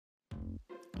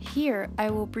Here, I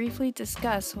will briefly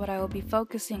discuss what I will be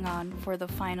focusing on for the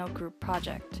final group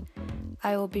project.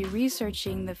 I will be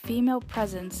researching the female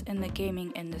presence in the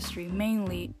gaming industry,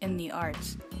 mainly in the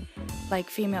arts, like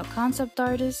female concept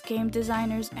artists, game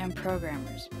designers, and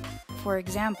programmers. For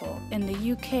example, in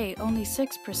the UK, only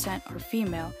 6% are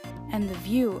female, and the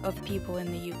view of people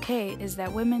in the UK is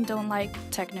that women don't like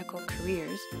technical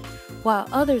careers, while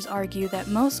others argue that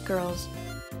most girls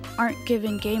aren't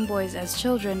given Game Boys as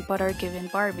children but are given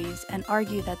Barbies, and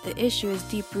argue that the issue is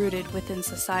deep-rooted within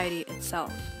society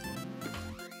itself.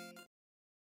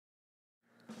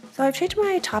 So I've changed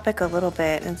my topic a little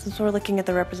bit, and since we're looking at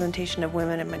the representation of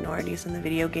women and minorities in the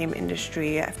video game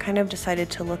industry, I've kind of decided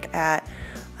to look at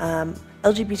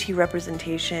LGBT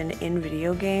representation in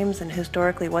video games and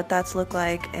historically what that's looked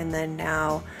like, and then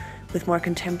now with more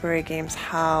contemporary games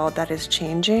how that is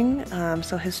changing.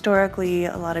 So historically,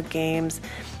 a lot of games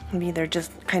have either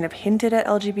just kind of hinted at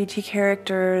LGBT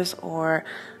characters or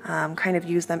kind of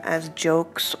use them as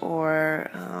jokes, or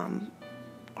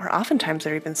oftentimes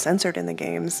they're even censored in the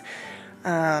games.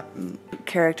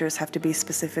 Characters have to be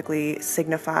specifically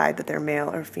signified that they're male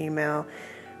or female,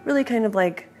 really kind of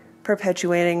like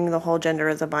perpetuating the whole gender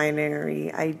as a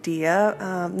binary idea.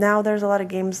 Now there's a lot of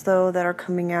games though that are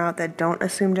coming out that don't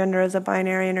assume gender as a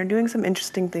binary and are doing some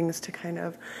interesting things to kind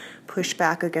of push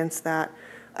back against that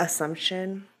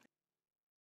assumption.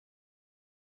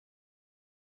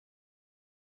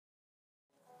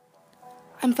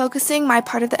 I'm focusing my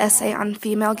part of the essay on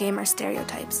female gamer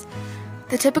stereotypes.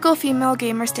 The typical female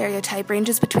gamer stereotype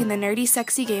ranges between the nerdy,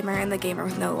 sexy gamer and the gamer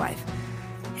with no life.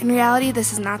 In reality,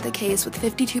 this is not the case, with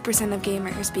 52% of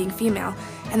gamers being female,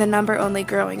 and the number only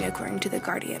growing according to The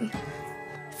Guardian.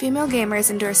 Female gamers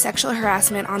endure sexual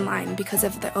harassment online because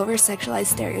of the over-sexualized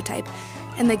stereotype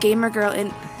and the gamer girl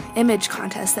image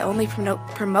contests that only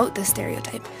promote this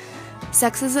stereotype.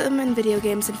 Sexism in video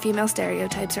games and female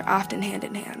stereotypes are often hand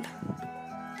in hand.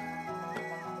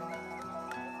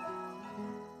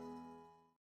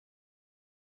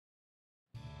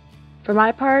 For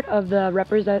my part of the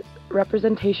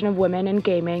representation of women in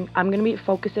gaming, I'm going to be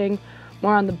focusing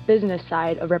more on the business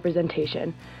side of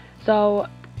representation. So,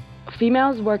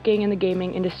 females working in the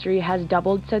gaming industry has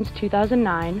doubled since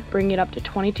 2009, bringing it up to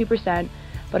 22%,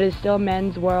 but is still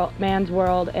man's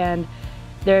world, and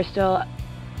they're still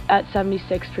at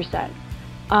 76%.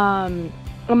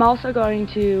 I'm also going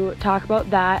to talk about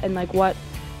that and like what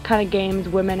kind of games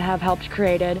women have helped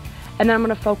created, and then I'm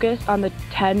going to focus on the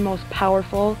 10 most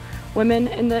powerful women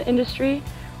in the industry,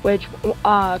 which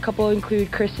a couple include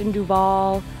Kristen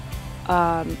Duvall,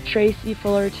 Tracy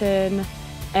Fullerton,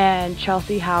 and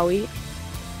Chelsea Howie.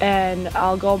 And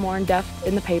I'll go more in depth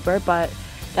in the paper, but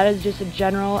that is just a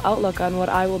general outlook on what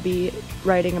I will be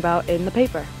writing about in the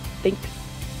paper. Thanks.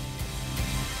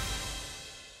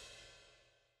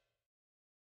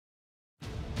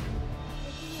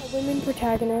 Women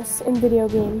protagonists in video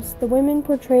games. The women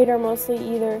portrayed are mostly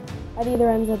at either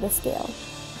ends of the scale.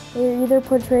 They are either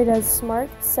portrayed as smart,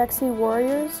 sexy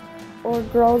warriors, or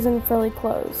girls in frilly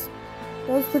clothes.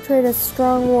 Those portrayed as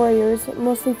strong warriors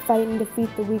mostly fight and defeat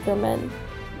the weaker men.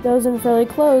 Those in frilly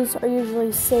clothes are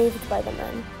usually saved by the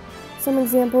men. Some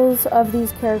examples of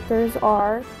these characters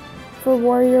are, for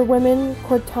warrior women,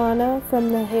 Cortana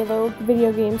from the Halo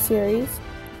video game series.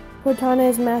 Cortana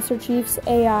is Master Chief's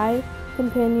AI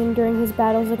companion during his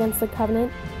battles against the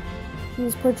Covenant. She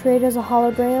is portrayed as a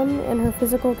hologram, and her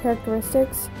physical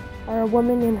characteristics are a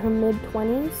woman in her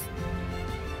mid-20s.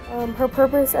 Her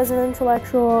purpose as an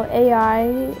intellectual AI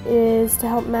is to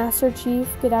help Master Chief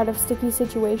get out of sticky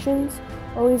situations,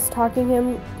 always talking to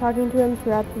him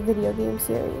throughout the video game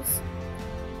series.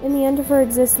 In the end of her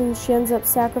existence, she ends up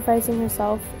sacrificing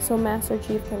herself so Master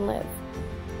Chief can live.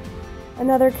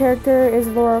 Another character is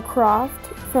Lara Croft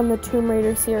from the Tomb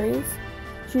Raider series.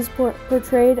 She's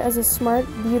portrayed as a smart,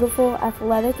 beautiful,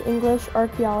 athletic English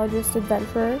archaeologist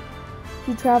adventurer.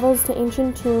 She travels to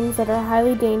ancient tombs that are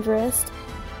highly dangerous,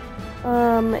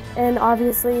 and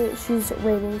obviously she's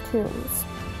raiding tombs.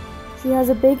 She has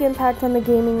a big impact on the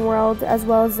gaming world as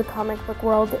well as the comic book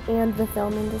world and the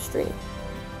film industry.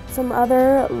 Some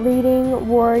other leading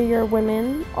warrior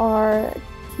women are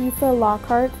Tifa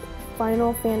Lockhart,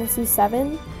 Final Fantasy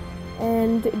VII,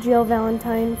 and Jill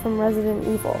Valentine from Resident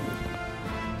Evil.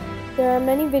 There are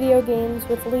many video games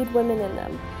with lead women in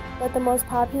them, but the most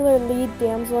popular lead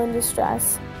damsel in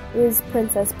distress is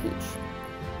Princess Peach.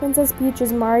 Princess Peach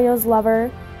is Mario's lover,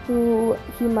 who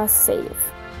he must save.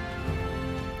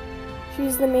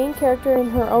 She's the main character in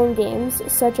her own games,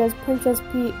 such as Princess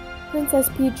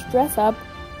Peach Dress Up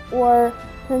or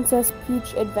Princess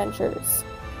Peach Adventures.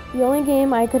 The only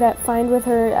game I could find with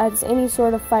her as any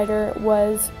sort of fighter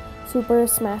was Super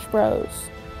Smash Bros.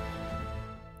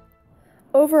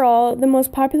 Overall, the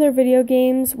most popular video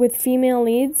games with female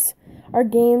leads are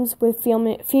games with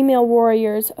female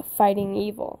warriors fighting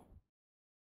evil.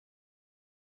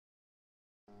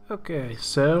 Okay,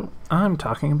 so I'm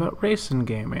talking about race in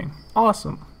gaming.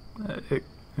 Awesome.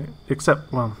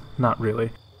 Except, well, not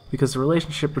really, because the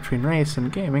relationship between race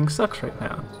and gaming sucks right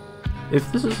now. If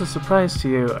this is a surprise to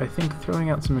you, I think throwing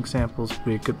out some examples would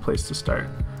be a good place to start.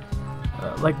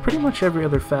 Like pretty much every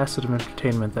other facet of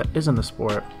entertainment that isn't a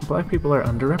sport, black people are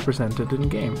underrepresented in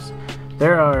games.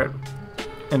 There are,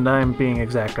 and I'm being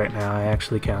exact right now, I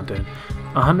actually counted,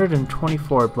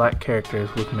 124 black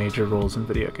characters with major roles in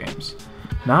video games.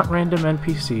 Not random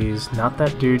NPCs, not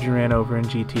that dude you ran over in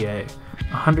GTA.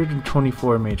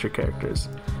 124 major characters.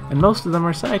 And most of them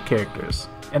are side characters.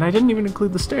 And I didn't even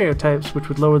include the stereotypes, which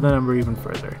would lower the number even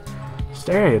further.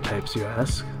 Stereotypes, you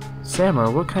ask? Sammer,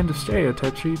 what kind of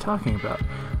stereotypes are you talking about?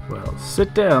 Well,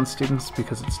 sit down, students,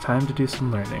 because it's time to do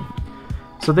some learning.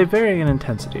 So they vary in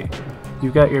intensity.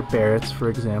 You've got your Barretts, for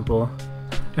example.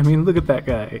 I mean, look at that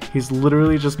guy. He's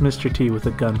literally just Mr. T with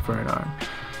a gun for an arm.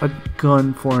 A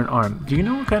gun for an arm. Do you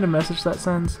know what kind of message that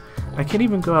sends? I can't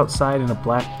even go outside in a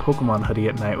black Pokemon hoodie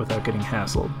at night without getting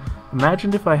hassled.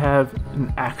 Imagine if I have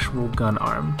an actual gun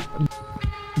arm.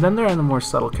 Then there are the more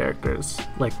subtle characters,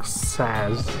 like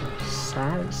Saz,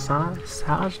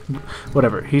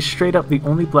 whatever. He's straight up the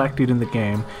only black dude in the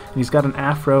game, and he's got an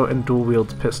afro and dual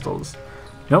wields pistols.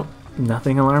 Nope,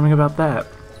 nothing alarming about that.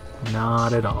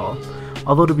 Not at all.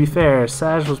 Although to be fair,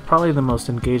 Saz was probably the most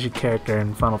engaging character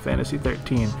in Final Fantasy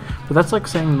XIII, but that's like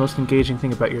saying the most engaging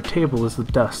thing about your table is the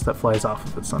dust that flies off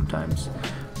of it sometimes.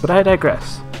 But I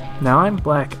digress. Now I'm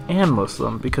black and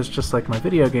Muslim because just like my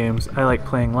video games, I like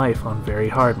playing life on very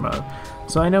hard mode.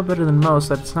 So I know better than most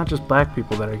that it's not just black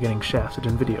people that are getting shafted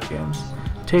in video games.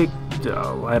 Take,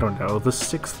 I don't know, the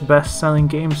 6th best-selling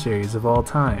game series of all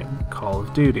time, Call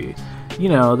of Duty. You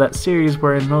know, that series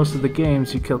where in most of the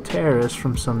games you kill terrorists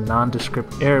from some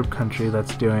nondescript Arab country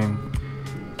that's doing,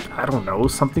 I don't know,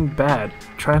 something bad.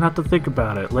 Try not to think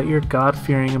about it. Let your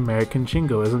God-fearing American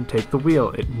jingoism take the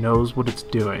wheel. It knows what it's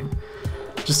doing.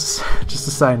 Just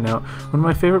a side note, one of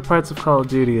my favorite parts of Call of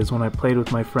Duty is when I played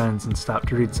with my friends and stopped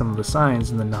to read some of the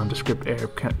signs in the nondescript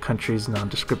Arab country's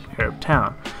nondescript Arab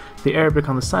town. The Arabic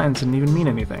on the signs didn't even mean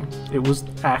anything. It was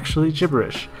actually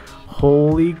gibberish.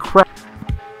 Holy crap!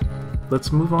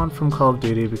 Let's move on from Call of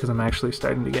Duty because I'm actually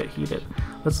starting to get heated.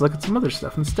 Let's look at some other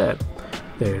stuff instead.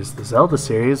 There's the Zelda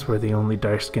series, where the only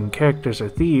dark-skinned characters are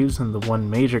thieves, and the one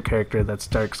major character that's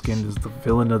dark-skinned is the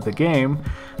villain of the game.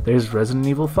 There's Resident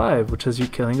Evil 5, which has you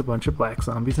killing a bunch of black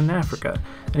zombies in Africa.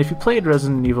 And if you played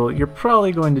Resident Evil, you're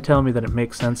probably going to tell me that it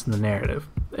makes sense in the narrative.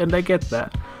 And I get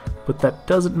that. But that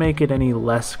doesn't make it any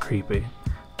less creepy.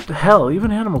 Hell,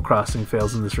 even Animal Crossing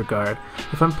fails in this regard.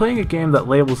 If I'm playing a game that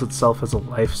labels itself as a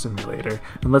life simulator,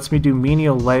 and lets me do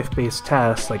menial life-based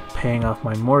tasks like paying off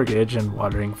my mortgage and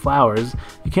watering flowers,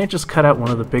 you can't just cut out one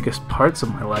of the biggest parts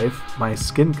of my life, my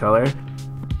skin color.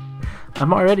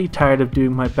 I'm already tired of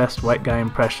doing my best white guy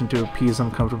impression to appease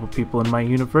uncomfortable people in my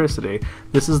university.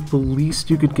 This is the least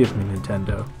you could give me,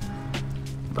 Nintendo.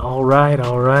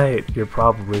 Alright, you're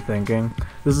probably thinking.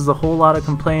 This is a whole lot of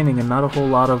complaining and not a whole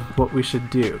lot of what we should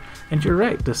do. And you're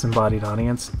right, disembodied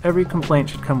audience. Every complaint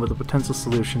should come with a potential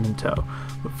solution in tow.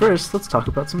 But first, let's talk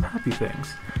about some happy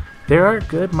things. There are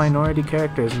good minority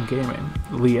characters in gaming.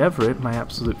 Lee Everett, my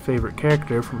absolute favorite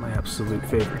character from my absolute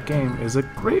favorite game, is a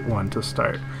great one to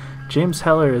start. James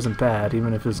Heller isn't bad,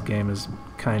 even if his game is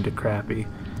kinda crappy.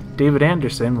 David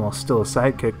Anderson, while still a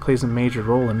sidekick, plays a major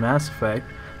role in Mass Effect.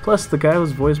 Plus, the guy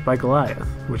was voiced by Goliath,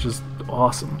 which is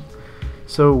awesome.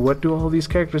 So what do all these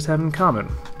characters have in common?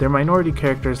 They're minority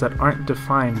characters that aren't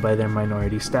defined by their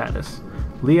minority status.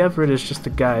 Lee Everett is just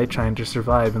a guy trying to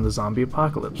survive in the zombie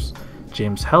apocalypse.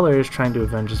 James Heller is trying to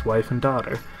avenge his wife and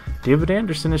daughter. David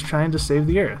Anderson is trying to save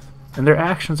the Earth. And their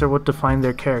actions are what define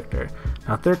their character,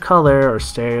 not their color or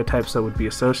stereotypes that would be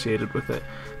associated with it.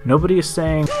 Nobody is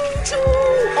saying,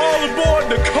 "All aboard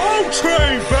the coal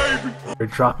train, baby!" or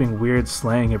dropping weird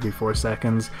slang every 4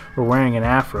 seconds, or wearing an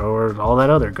afro, or all that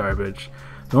other garbage.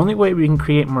 The only way we can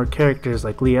create more characters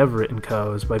like Lee Everett and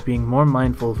co. is by being more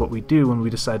mindful of what we do when we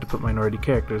decide to put minority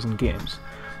characters in games.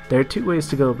 There are 2 ways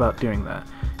to go about doing that.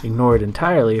 Ignore it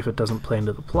entirely if it doesn't play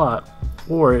into the plot,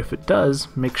 or if it does,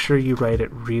 make sure you write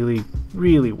it really,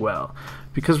 really well.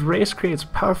 Because race creates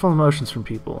powerful emotions from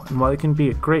people, and while it can be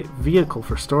a great vehicle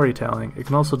for storytelling, it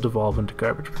can also devolve into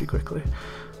garbage pretty quickly.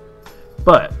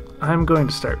 But I'm going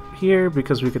to start here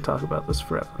because we could talk about this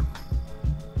forever.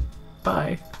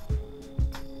 Bye.